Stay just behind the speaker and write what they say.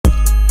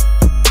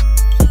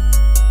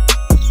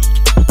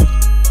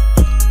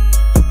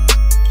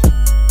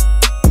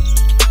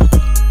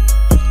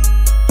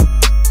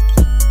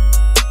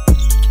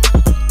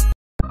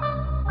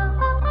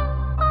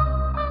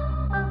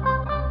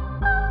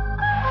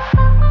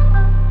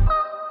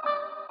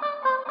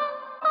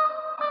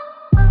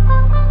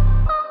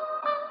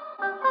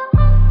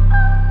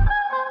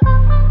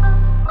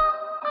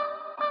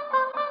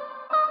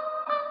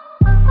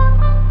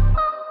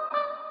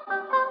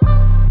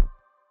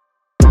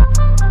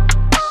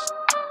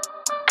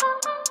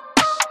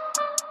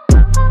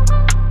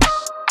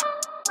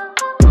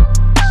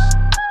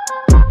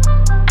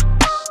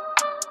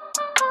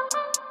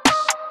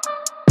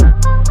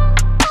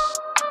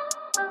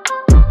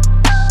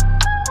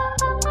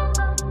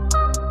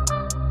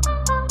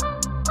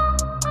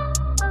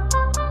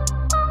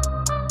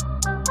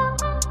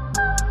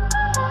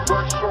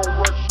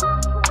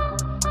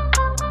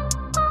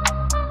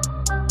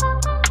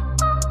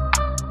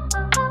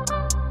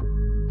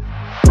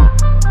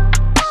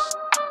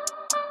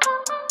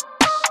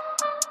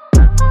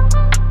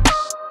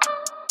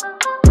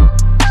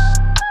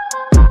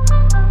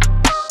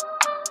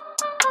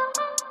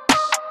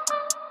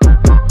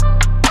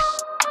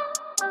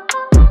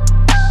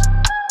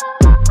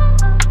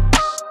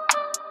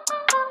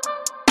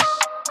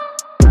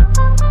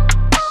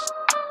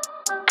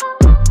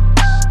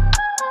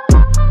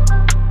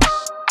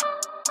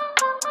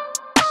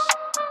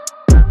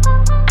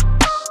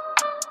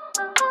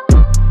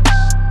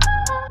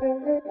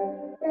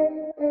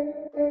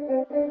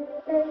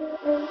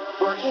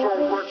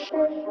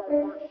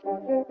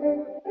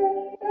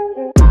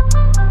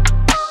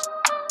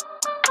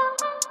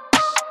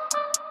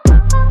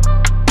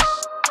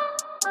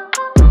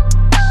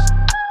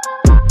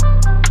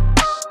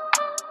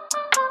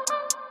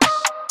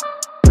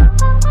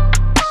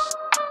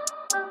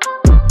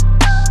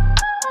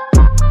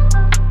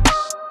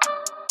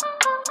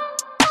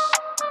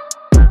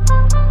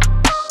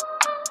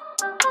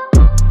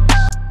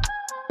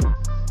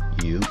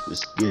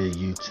What's good,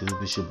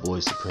 YouTube? It's your boy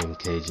Supreme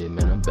KJ,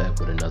 man. I'm back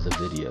with another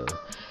video.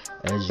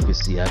 As you can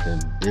see, I've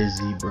been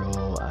busy,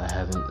 bro. I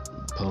haven't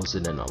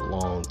posted in a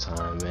long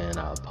time, man.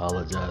 I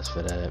apologize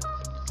for that.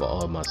 For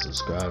all my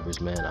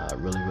subscribers, man, I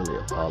really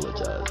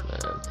apologize,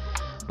 man.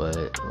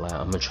 But like,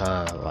 I'm gonna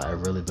try. Like,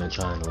 I've really been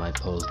trying to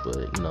post, but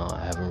you know, I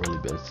haven't really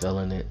been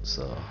feeling it,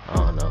 so I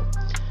don't know.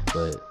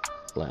 But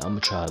like, I'm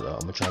gonna try though. I'm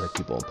gonna try to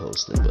keep on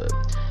posting. But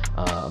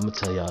I'm gonna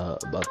tell y'all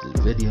about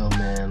this video,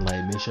 man.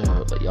 Like, make sure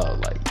y'all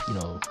you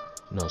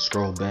know,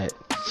 scroll back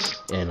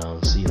and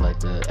see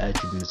the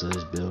attributes of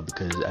this build,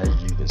 because as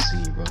you can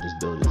see, bro, this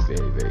build is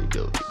very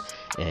dope.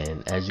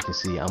 And as you can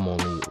see, I'm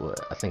only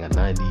I think at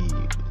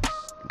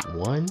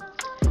 91,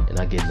 and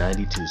I get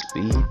 92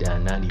 speed.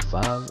 Down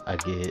 95, I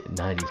get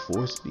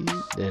 94 speed.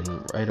 Then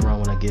right around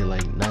when I get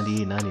like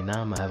 98,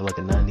 99, I have like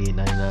a 98,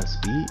 99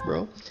 speed,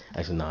 bro.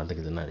 Actually, no, I think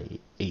it's a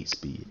 98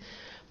 speed.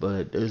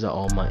 But those are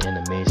all my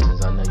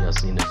animations. I know y'all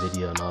seen the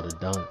video and all the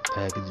dunk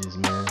packages,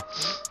 man.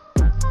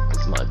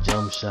 It's my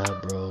jump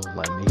shot, bro.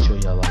 Like, make sure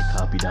y'all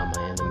copy down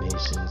my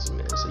animations,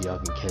 man, so y'all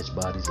can catch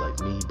bodies like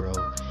me, bro.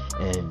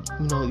 And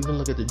you know, even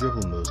look at the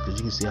dribble moves, because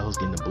you can see I was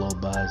getting the blow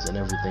bys and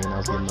everything. I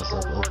was getting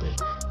myself open,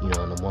 you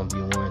know, in the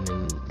 1v1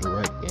 and the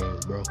right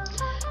games, bro.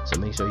 So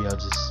make sure y'all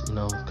just, you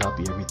know,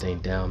 copy everything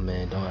down,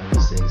 man. Don't ever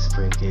say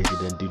Supreme KJ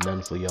didn't do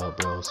nothing for y'all,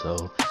 bro.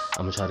 So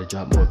I'm gonna try to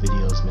drop more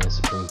videos, man.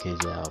 Supreme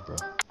KJ out, bro.